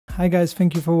Hi guys,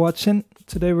 thank you for watching.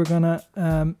 Today we're gonna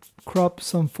crop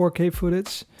some 4K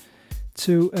footage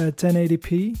to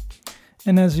 1080p.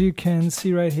 And as you can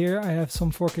see right here, I have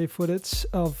some 4K footage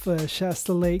of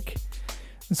Shasta Lake.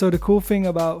 And so the cool thing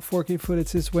about 4K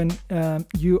footage is when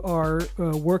you are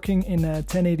working in a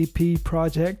 1080p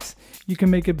project, you can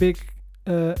make a big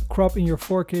crop in your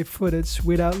 4K footage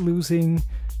without losing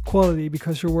quality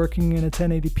because you're working in a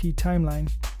 1080p timeline.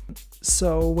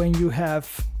 So when you have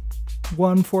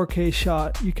one 4K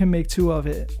shot, you can make two of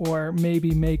it, or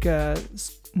maybe make a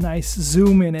nice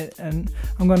zoom in it, and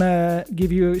I'm gonna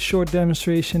give you a short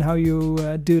demonstration how you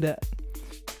do that.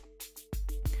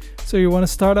 So you want to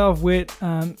start off with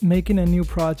making a new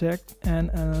project,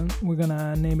 and we're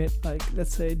gonna name it, like,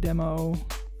 let's say demo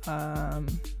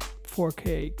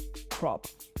 4K crop.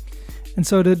 And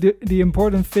so the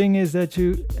important thing is that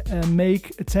you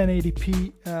make a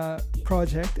 1080p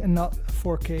project and not a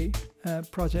 4K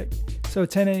project. So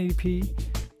 1080p,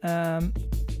 and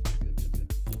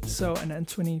then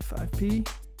 25p.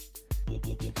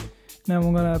 Now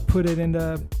I'm gonna put it in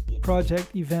the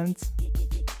project event.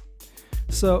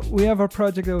 So we have our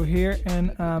project over here,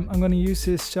 and I'm gonna use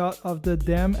this shot of the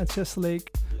dam at Shasta Lake.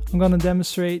 I'm gonna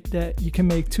demonstrate that you can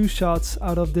make two shots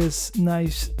out of this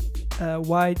nice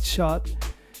wide shot.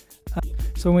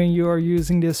 So when you are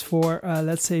using this for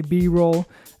let's say B-roll,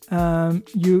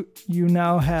 you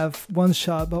now have one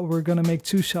shot, but we're gonna make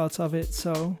two shots of it,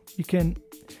 so you can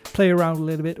play around a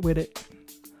little bit with it.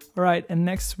 All right, and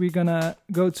next we're gonna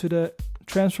go to the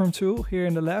transform tool here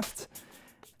in the left,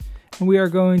 and we are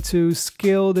going to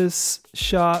scale this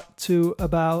shot to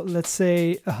about, let's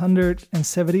say,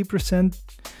 170%.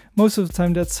 Most of the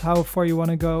time that's how far you want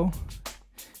to go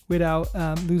without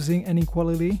losing any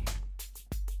quality.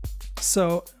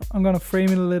 So I'm gonna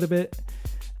frame it a little bit,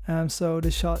 so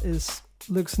the shot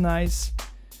looks nice,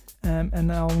 and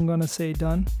now I'm gonna say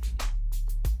done.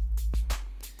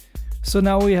 So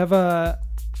now we have a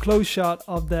close shot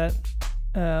of that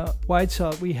wide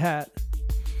shot we had.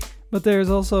 But there's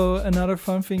also another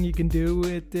fun thing you can do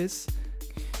with this.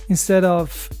 Instead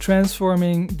of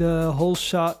transforming the whole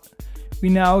shot, we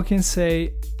now can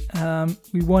say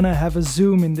we want to have a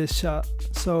zoom in this shot.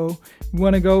 So we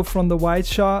want to go from the wide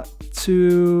shot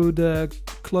to the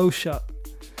close shot.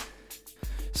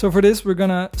 So for this, we're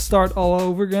gonna start all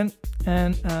over again,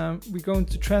 and we're going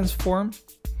to transform.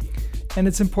 And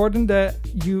it's important that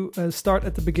you start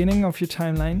at the beginning of your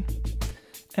timeline,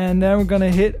 and then we're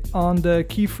gonna hit on the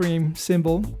keyframe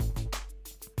symbol,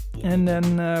 and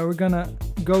then we're gonna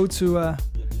go to a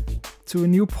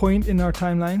new point in our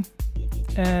timeline,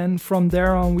 and from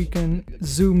there on we can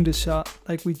zoom the shot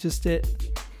like we just did.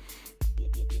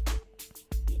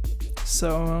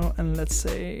 So, and let's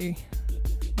say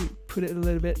we put it a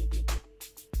little bit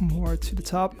more to the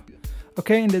top.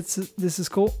 Okay, and this is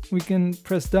cool. We can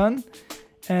press done,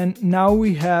 and now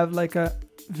we have like a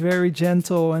very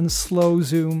gentle and slow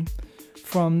zoom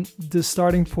from the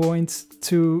starting point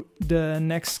to the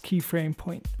next keyframe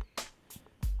point.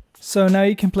 So now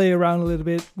you can play around a little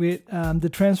bit with the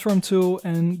transform tool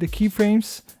and the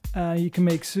keyframes. You can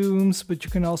make zooms, but you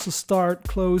can also start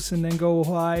close and then go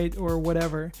wide or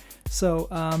whatever. So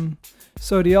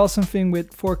so the awesome thing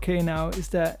with 4K now is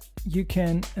that you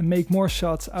can make more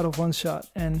shots out of one shot,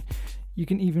 and you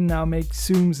can even now make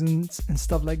zooms and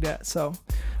stuff like that. So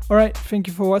all right, thank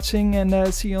you for watching,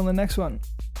 and see you on the next one.